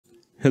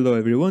Hello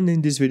everyone,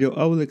 in this video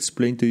I will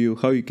explain to you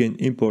how you can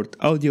import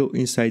audio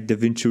inside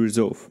Davinci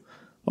Resolve.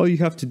 All you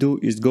have to do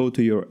is go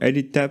to your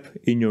Edit tab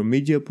in your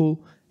media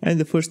pool, and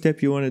the first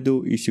step you want to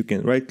do is you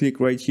can right click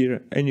right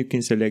here and you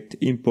can select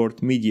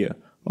Import Media.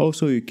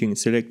 Also you can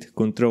select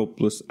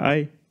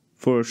Ctrl+I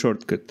for a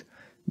shortcut.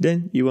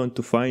 Then you want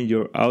to find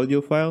your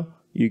audio file,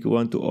 you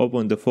want to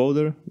open the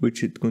folder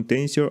which it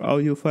contains your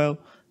audio file,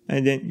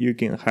 and then you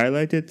can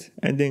highlight it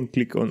and then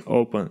click on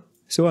Open.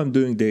 So I'm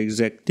doing the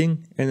exact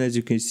thing, and as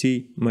you can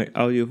see my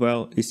audio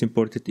file is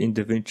imported in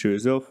Davinci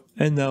Resolve,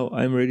 and now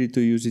I'm ready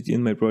to use it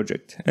in my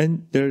project.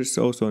 And there's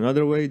also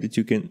another way that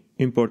you can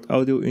import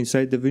audio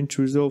inside Davinci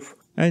Resolve,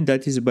 and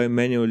that is by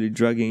manually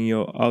dragging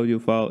your audio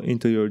file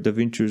into your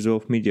Davinci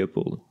Resolve media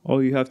pool.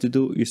 All you have to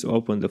do is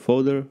open the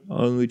folder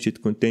on which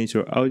it contains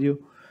your audio,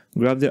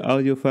 grab the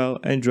audio file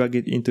and drag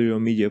it into your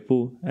media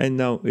pool, and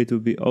now it will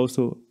be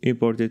also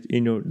imported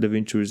in your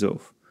Davinci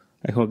Resolve.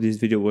 I hope this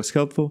video was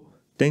helpful.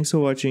 Thanks for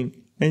watching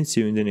and see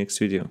you in the next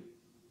video.